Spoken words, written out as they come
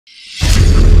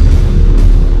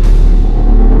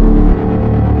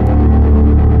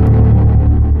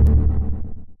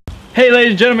Hey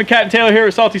ladies and gentlemen, Captain Taylor here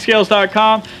at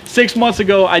saltyscales.com. 6 months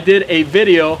ago I did a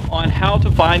video on how to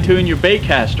fine tune your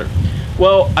baitcaster.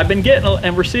 Well, I've been getting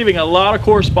and receiving a lot of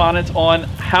correspondence on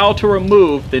how to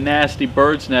remove the nasty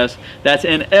bird's nest that's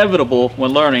inevitable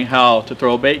when learning how to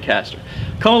throw a baitcaster.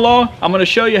 Come along, I'm going to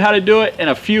show you how to do it in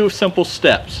a few simple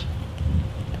steps.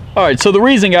 Alright, so the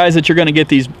reason, guys, that you're going to get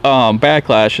these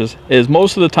backlashes is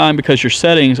most of the time because your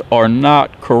settings are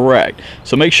not correct.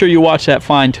 So make sure you watch that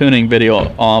fine-tuning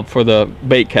video for the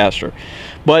baitcaster.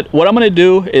 But what I'm going to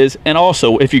do is, and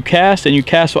also if you cast and you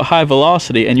cast with high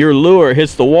velocity and your lure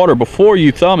hits the water before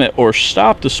you thumb it or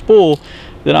stop the spool,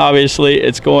 then obviously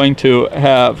it's going to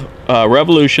have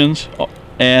revolutions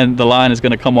and the line is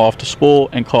going to come off the spool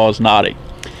and cause knotting.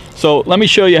 So let me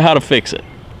show you how to fix it.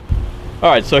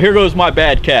 Alright, so here goes my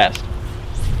bad cast.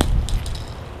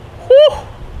 Whew!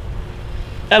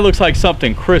 That looks like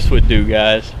something Chris would do,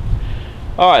 guys.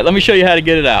 Alright, let me show you how to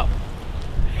get it out.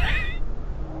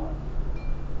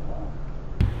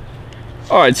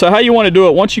 Alright, so how you want to do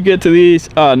it, once you get to these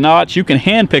knots, you can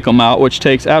hand pick them out, which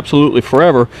takes absolutely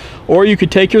forever. Or you could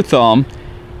take your thumb,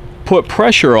 put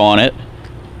pressure on it,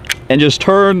 and just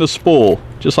turn the spool,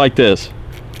 just like this.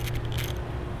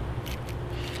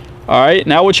 Alright,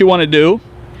 now what you want to do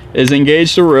is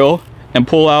engage the reel and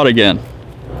pull out again.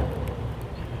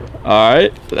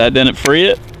 Alright, that didn't free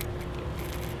it.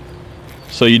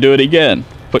 So you do it again.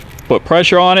 Put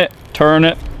pressure on it, turn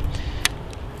it,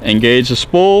 engage the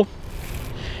spool,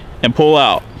 and pull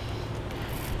out.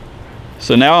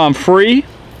 So now I'm free.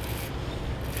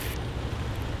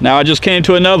 Now I just came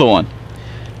to another one.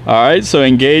 Alright, so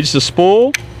engage the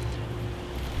spool.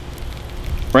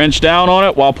 Wrench down on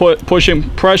it while pushing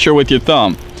pressure with your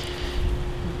thumb.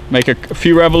 Make a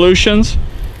few revolutions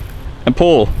and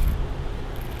pull.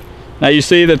 Now you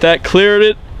see that cleared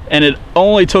it, and it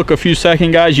only took a few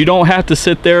seconds, guys. You don't have to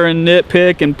sit there and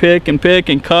nitpick and pick and pick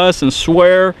and cuss and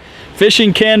swear.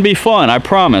 Fishing can be fun, I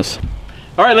promise.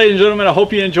 Alright, ladies and gentlemen, I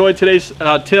hope you enjoyed today's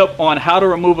tip on how to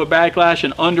remove a backlash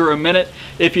in under a minute.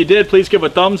 If you did, please give a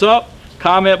thumbs up,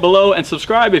 comment below, and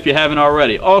subscribe if you haven't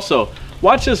already. Also,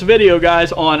 watch this video,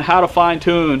 guys, on how to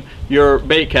fine-tune your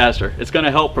baitcaster. It's going to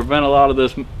help prevent a lot of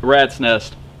this rat's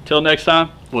nest. Till next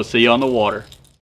time, we'll see you on the water.